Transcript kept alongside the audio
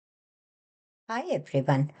Hi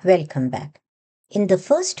everyone, welcome back. In the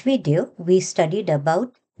first video, we studied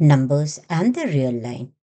about numbers and the real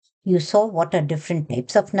line. You saw what are different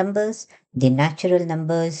types of numbers, the natural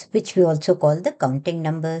numbers, which we also call the counting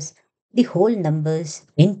numbers, the whole numbers,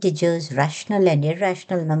 integers, rational and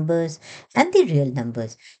irrational numbers, and the real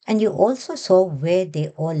numbers. And you also saw where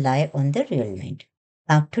they all lie on the real line.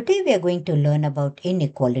 Now, today we are going to learn about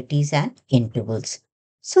inequalities and intervals.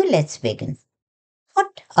 So let's begin.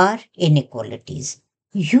 What are inequalities?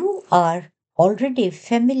 You are already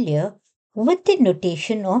familiar with the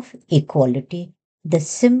notation of equality. The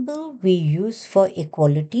symbol we use for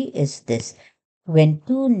equality is this. When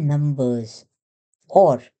two numbers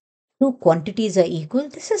or two quantities are equal,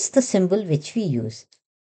 this is the symbol which we use.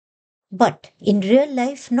 But in real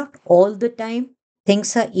life, not all the time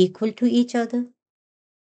things are equal to each other.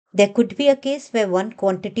 There could be a case where one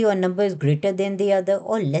quantity or number is greater than the other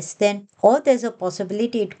or less than, or there's a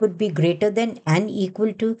possibility it could be greater than and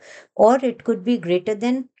equal to, or it could be greater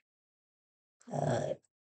than uh,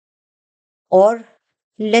 or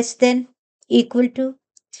less than equal to.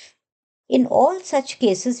 In all such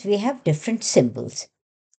cases, we have different symbols.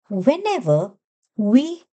 Whenever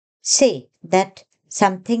we say that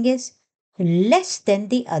something is less than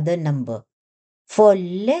the other number, for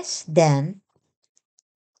less than,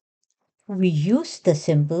 we use the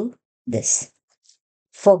symbol this.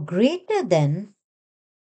 For greater than,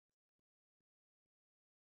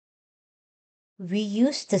 we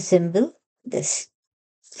use the symbol this.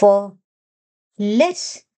 For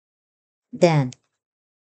less than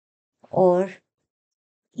or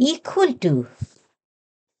equal to,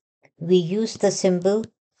 we use the symbol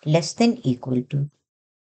less than equal to.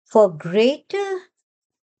 For greater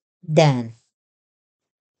than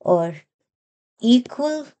or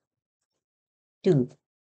equal to,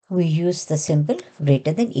 we use the symbol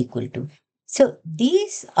greater than equal to. So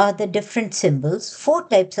these are the different symbols, four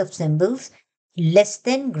types of symbols: less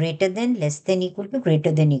than, less than equal to,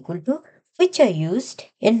 greater than equal to, which are used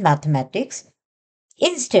in mathematics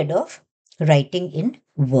instead of writing in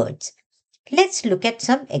words. Let's look at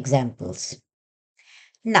some examples.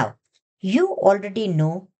 Now, you already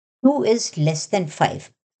know 2 is less than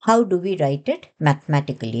 5. How do we write it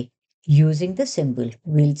mathematically? Using the symbol.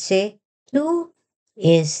 We'll say 2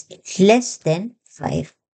 is less than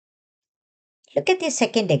 5. Look at the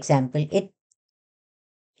second example. It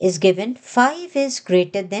is given 5 is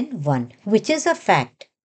greater than 1, which is a fact.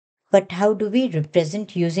 But how do we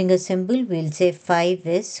represent using a symbol? We'll say 5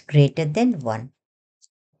 is greater than 1.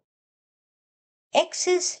 X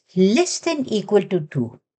is less than equal to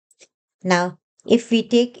 2. Now, if we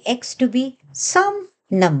take x to be some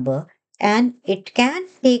number and it can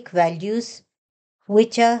take values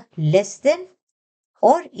which are less than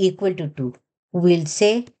or equal to 2, we'll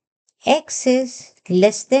say x is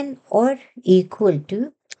less than or equal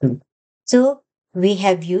to 2. So, we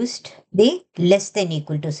have used the less than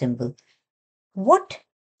equal to symbol. What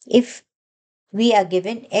if we are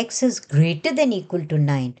given x is greater than equal to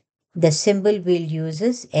 9? The symbol we'll use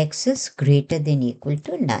is x is greater than equal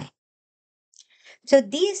to 9. So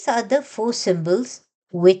these are the four symbols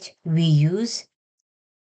which we use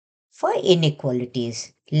for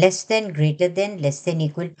inequalities: less than, less than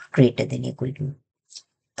equal to, greater than equal to.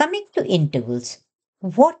 Coming to intervals.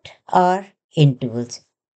 What are intervals?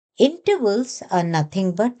 Intervals are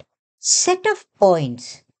nothing but set of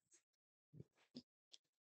points.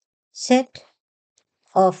 Set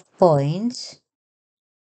of points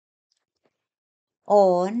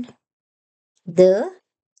on the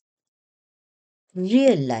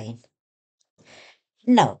real line.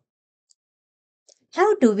 Now,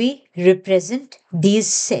 how do we represent these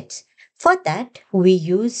sets? For that, we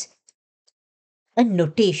use a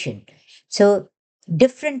notation. So,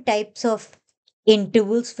 different types of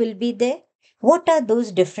intervals will be there. What are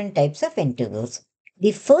those different types of intervals?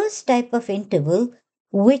 The first type of interval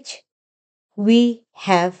which we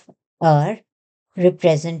have are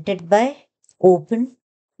represented by open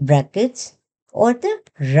brackets or the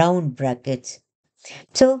round brackets.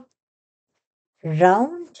 So,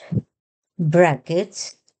 round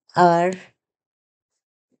brackets are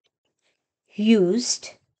used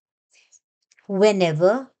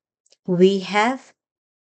whenever we have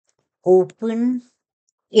open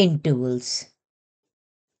intervals.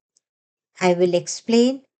 I will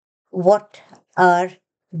explain what are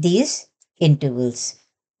these intervals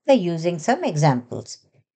by using some examples.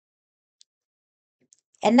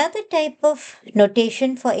 Another type of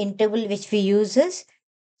notation for interval which we use is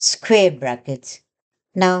square brackets.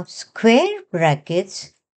 Now, square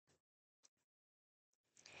brackets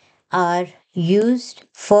are used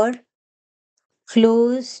for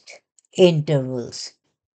closed intervals.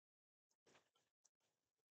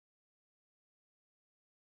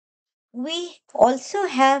 We also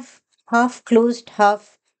have half closed,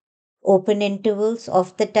 half open intervals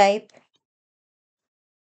of the type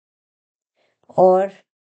or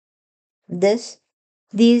this.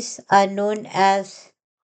 These are known as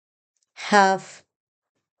half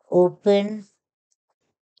open,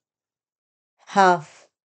 half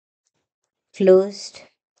closed.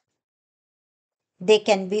 They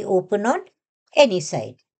can be open on any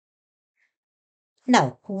side.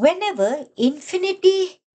 Now, whenever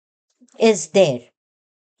infinity is there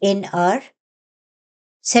in our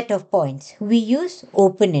set of points, we use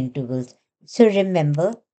open intervals. So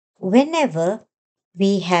remember, whenever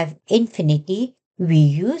we have infinity, we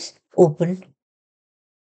use open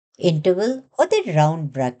interval or the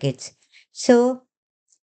round brackets. So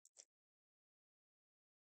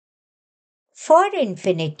for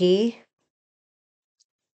infinity,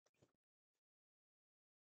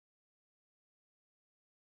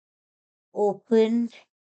 open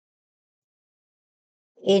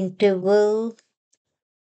interval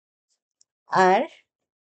are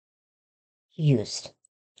used.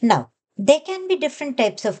 Now, there can be different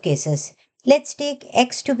types of cases. Let's take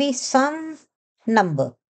x to be some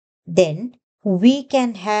number. Then we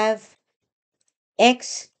can have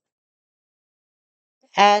x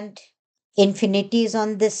and infinity is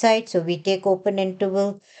on this side, so we take open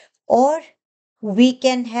interval, or we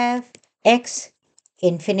can have x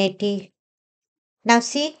infinity. Now,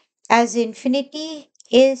 see, as infinity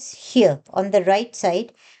is here on the right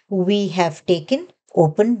side, we have taken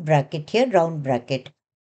open bracket here, round bracket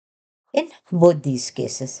in both these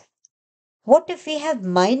cases. What if we have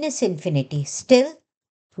minus infinity? Still,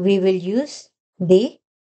 we will use the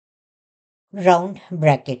round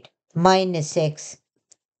bracket minus x,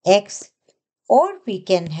 x, or we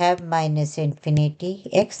can have minus infinity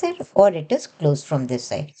x, or it is closed from this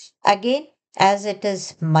side. Again, as it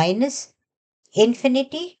is minus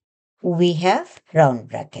infinity, we have round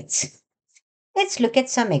brackets. Let's look at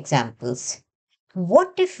some examples.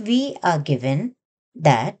 What if we are given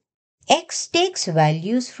that x takes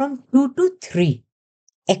values from 2 to 3,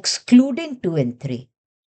 excluding 2 and 3?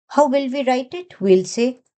 How will we write it? We'll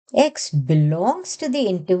say x belongs to the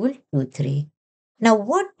interval 2, 3. Now,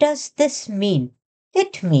 what does this mean?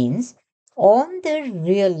 It means on the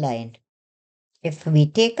real line, if we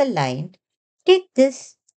take a line, take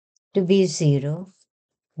this to be 0,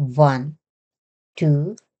 1,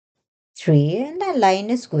 2, 3, and a line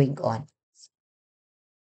is going on.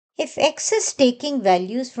 If x is taking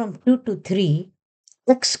values from 2 to 3,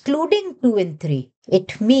 excluding 2 and 3,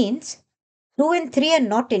 it means 2 and 3 are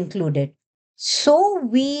not included. So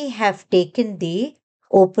we have taken the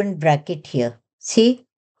open bracket here. See,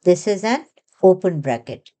 this is an open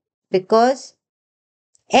bracket because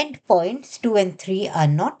endpoints 2 and 3 are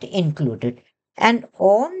not included. And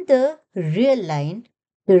on the real line,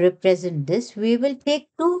 to represent this, we will take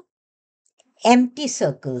two empty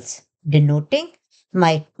circles denoting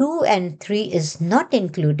my 2 and 3 is not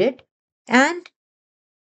included, and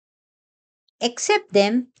except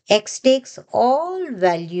them, x takes all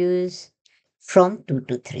values from 2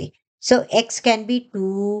 to 3. So x can be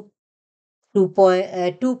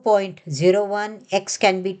 2.01, x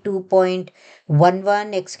can be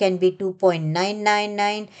 2.11, x can be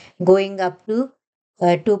 2.999, going up to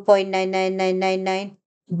 2.99999.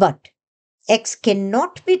 But x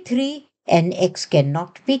cannot be 3 and x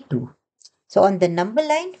cannot be 2. So on the number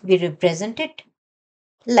line, we represent it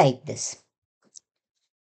like this.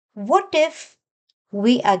 What if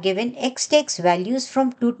we are given x takes values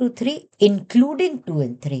from 2 to 3, including 2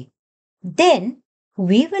 and 3? Then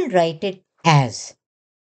we will write it as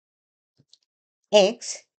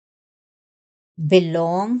x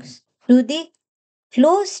belongs to the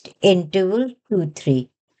closed interval 2, 3.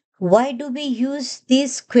 Why do we use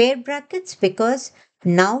these square brackets? Because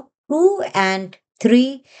now 2 and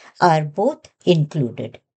 3 are both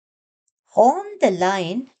included. On the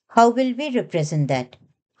line, how will we represent that?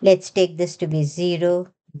 Let's take this to be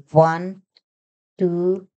 0, 1,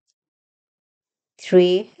 2,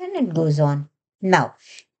 3, and it goes on. Now,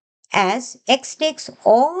 as x takes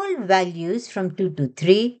all values from 2 to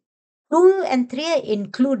 3, 2 and 3 are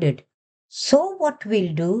included. So what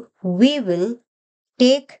we'll do, we will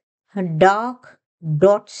take dark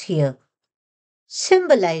dots here,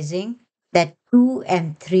 symbolizing that 2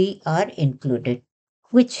 and 3 are included,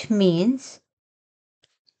 which means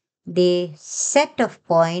the set of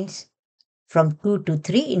points from 2 to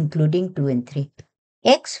 3, including 2 and 3.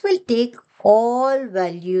 X will take all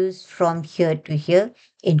values from here to here,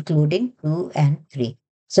 including 2 and 3.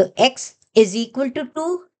 So x is equal to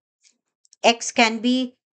 2. X can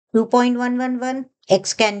be 2.111,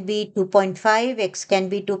 X can be 2.5, X can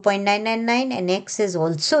be 2.999, and X is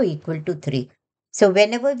also equal to 3. So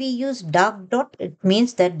whenever we use dark dot, it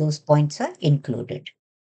means that those points are included.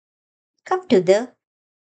 Come to the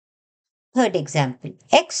third example.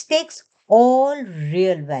 X takes all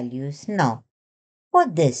real values. Now, for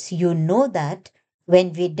this, you know that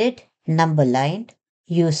when we did number line,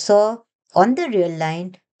 you saw on the real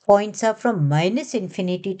line, points are from minus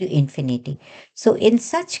infinity to infinity. So in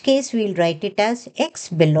such case, we'll write it as x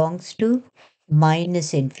belongs to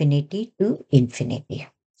minus infinity to infinity.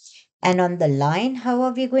 And on the line, how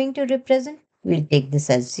are we going to represent? We'll take this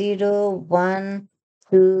as 0, 1,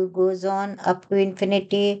 2, goes on up to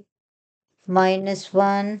infinity, minus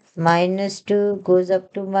 1, minus 2, goes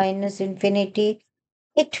up to minus infinity.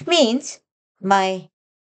 It means my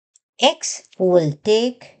x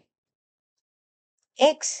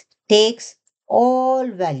takes all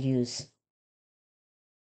values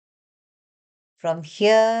from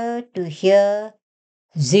here to here,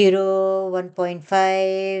 0,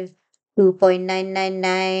 1.5,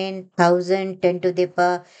 2.999, 1000, 10 to the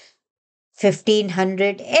power,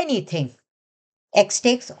 1500, anything. X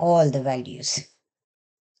takes all the values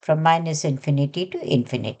from minus infinity to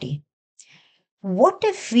infinity. What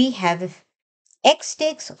if we have x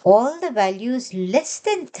takes all the values less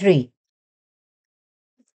than 3,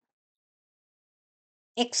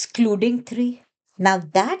 excluding 3? Now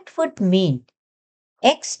that would mean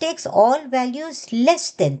x takes all values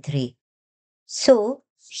less than 3. So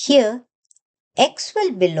here x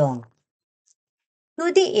will belong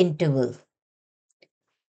to the interval.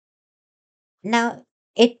 Now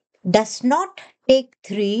it does not take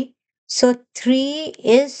 3. So 3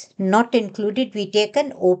 is not included. We take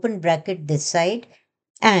an open bracket this side,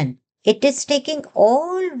 and it is taking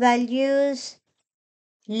all values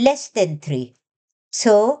less than 3.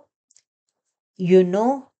 So,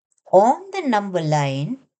 on the number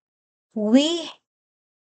line, we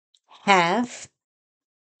have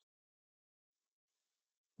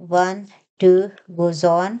 1, 2 goes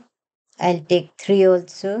on. I'll take 3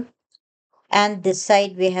 also. And this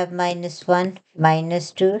side we have minus 1,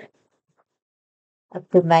 minus 2, up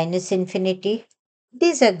to minus infinity.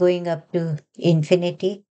 These are going up to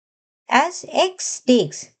infinity. As x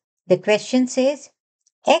takes, the question says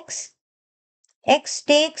x, x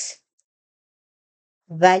takes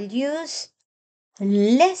values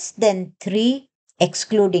less than 3,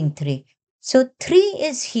 excluding 3. So 3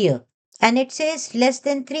 is here, and it says less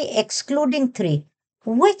than 3 excluding 3,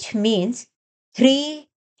 which means 3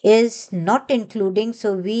 is not including,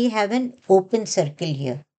 so we have an open circle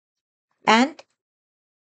here. And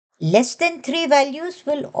less than 3 values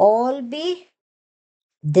will all be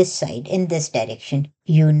this side, in this direction.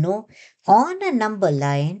 On a number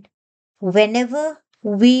line, whenever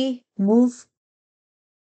we move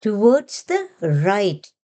towards the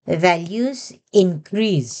right, values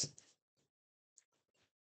increase.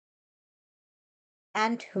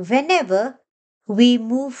 And whenever we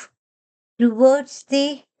move towards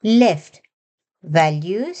the left,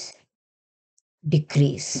 values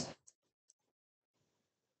decrease.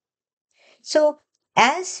 So,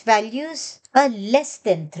 as values are less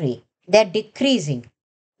than 3, they're decreasing.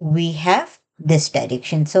 We have this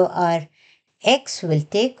direction. So, our x will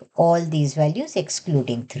take all these values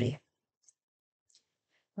excluding 3.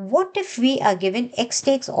 What if we are given x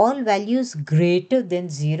takes all values greater than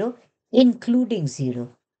 0, including 0?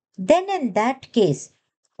 Then in that case,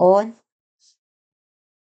 on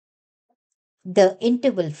the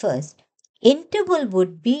interval first, interval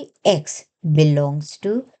would be x belongs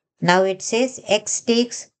to, now it says x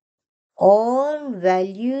takes all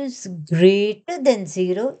values greater than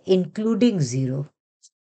 0, including 0.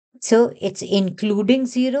 So it's including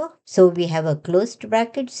 0, so we have a closed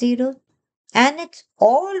bracket 0, and it's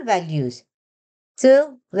all values.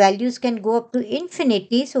 So values can go up to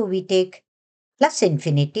infinity, so we take plus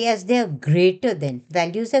infinity as they are greater than,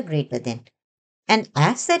 values are greater than. And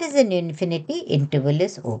as there is an infinity, interval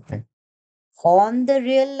is open. On the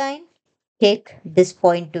real line, take this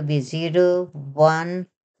point to be 0, 1,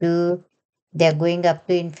 2, they're going up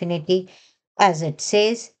to infinity. As it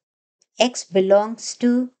says, x belongs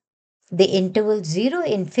to the interval 0,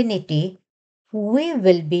 infinity, we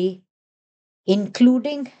will be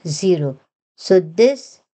including 0. So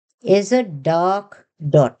this is a dark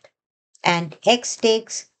dot, and x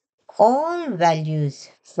takes all values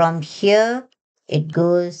from here, it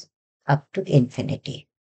goes up to infinity.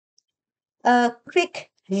 A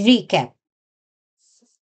quick recap.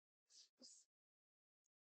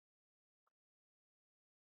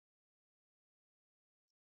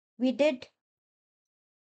 We did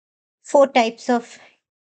 4 types of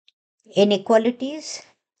inequalities: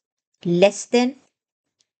 less than,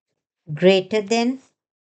 greater than,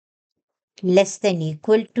 less than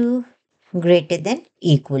equal to, greater than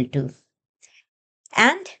equal to.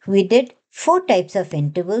 And we did four types of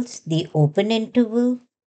intervals: the open interval,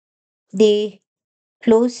 the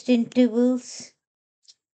closed intervals,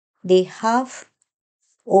 the half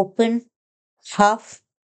open, half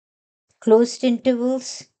closed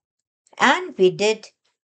intervals, and we did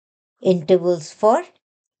intervals for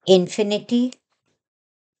infinity,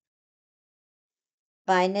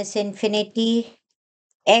 minus infinity,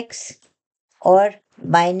 x, or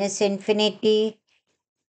minus infinity,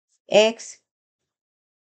 x,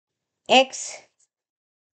 x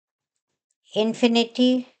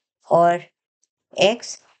infinity, or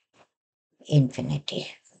x infinity.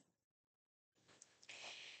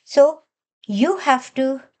 So you have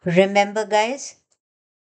to remember, guys,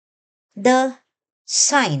 the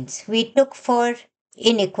signs we took for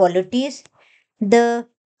inequalities, the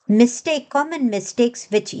common mistakes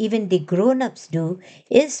which even the grown-ups do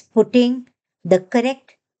is putting the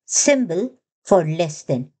correct symbol for less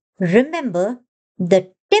than. Remember,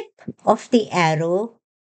 the tip of the arrow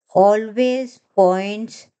always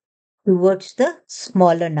points towards the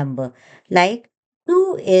smaller number. Like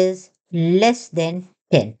 2 is less than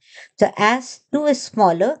 10. So as 2 is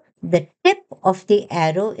smaller, the tip of the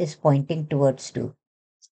arrow is pointing towards 2.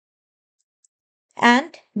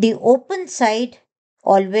 And the open side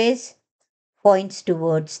always points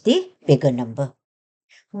towards the bigger number.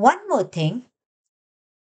 One more thing,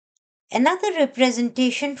 another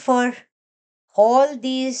representation for all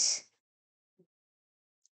these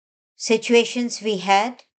situations we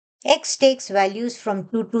had, x takes values from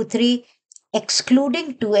 2 to 3,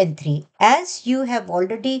 excluding 2 and 3. As you have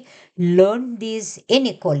already learned these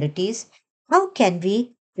inequalities, how can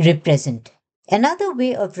we represent? Another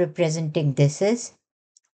way of representing this is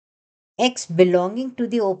x belonging to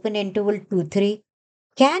the open interval 2, 3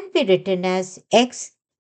 can be written as x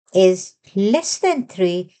is less than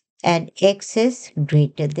 3 and x is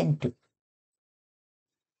greater than 2.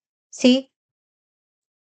 See,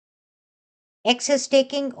 x is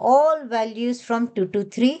taking all values from 2 to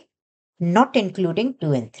 3, not including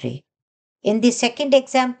 2 and 3. In the second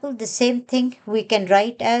example, the same thing we can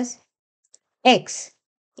write as x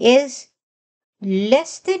is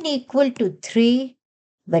less than equal to 3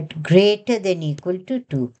 but greater than equal to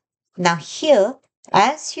 2. Now, here,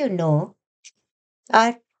 as you know,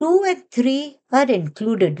 our 2 and 3 are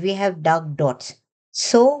included. We have dark dots.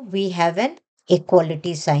 So, we have an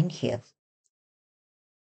equality sign here.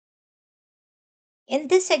 In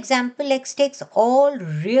this example, x takes all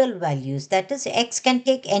real values. That is, x can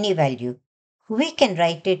take any value. We can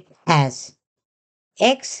write it as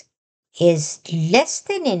x is less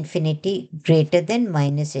than infinity, greater than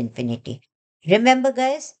minus infinity. Remember,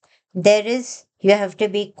 guys, you have to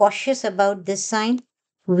be cautious about this sign.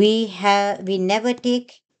 We never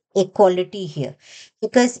take equality here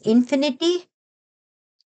because infinity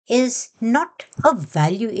is not a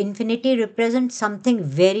value. Infinity represents something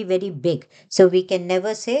very, very big. So we can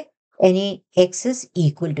never say any x is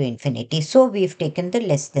equal to infinity. So we've taken the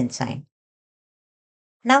less than sign.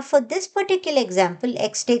 Now for this particular example,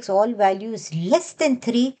 x takes all values less than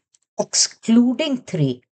 3, excluding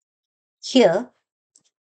 3. Here,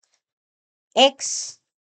 x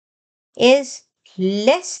is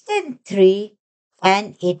less than 3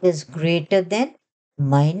 and it is greater than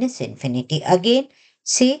minus infinity. Again,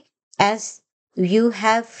 see, as you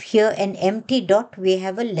have here an empty dot, we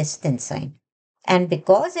have a less than sign. And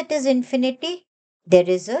because it is infinity, there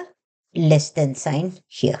is a less than sign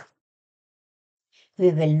here.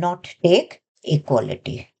 We will not take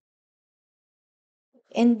equality.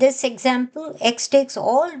 In this example, x takes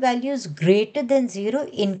all values greater than 0,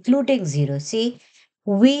 including 0. See,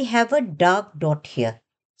 we have a dark dot here.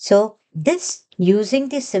 So, this using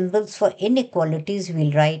the symbols for inequalities,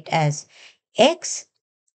 we'll write as x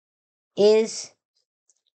is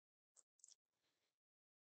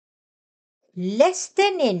less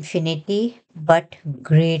than infinity but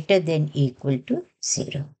greater than equal to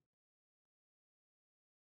 0.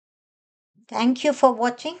 Thank you for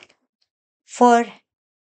watching. For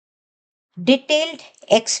detailed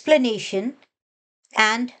explanation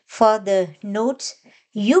and for the notes,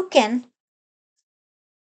 you can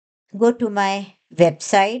go to my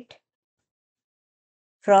website,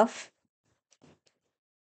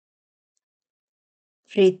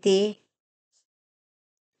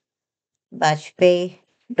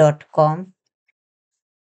 profpreetibajpai.com.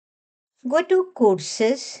 Go to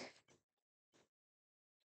courses.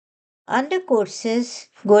 Under courses,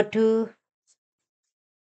 go to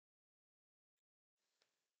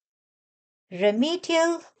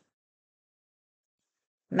Remedial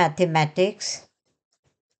Mathematics.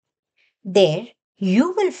 There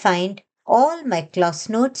you will find all my class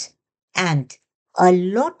notes and a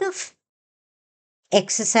lot of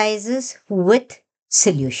exercises with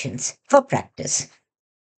solutions for practice.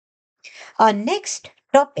 Our next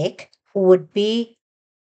topic would be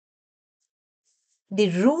the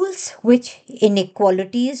rules which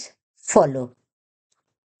inequalities follow.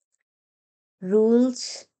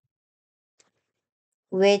 Rules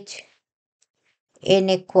which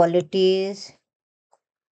inequalities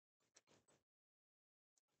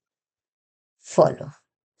follow.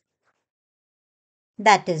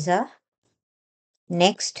 That is our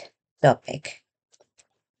next topic.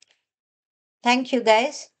 Thank you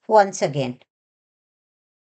guys once again.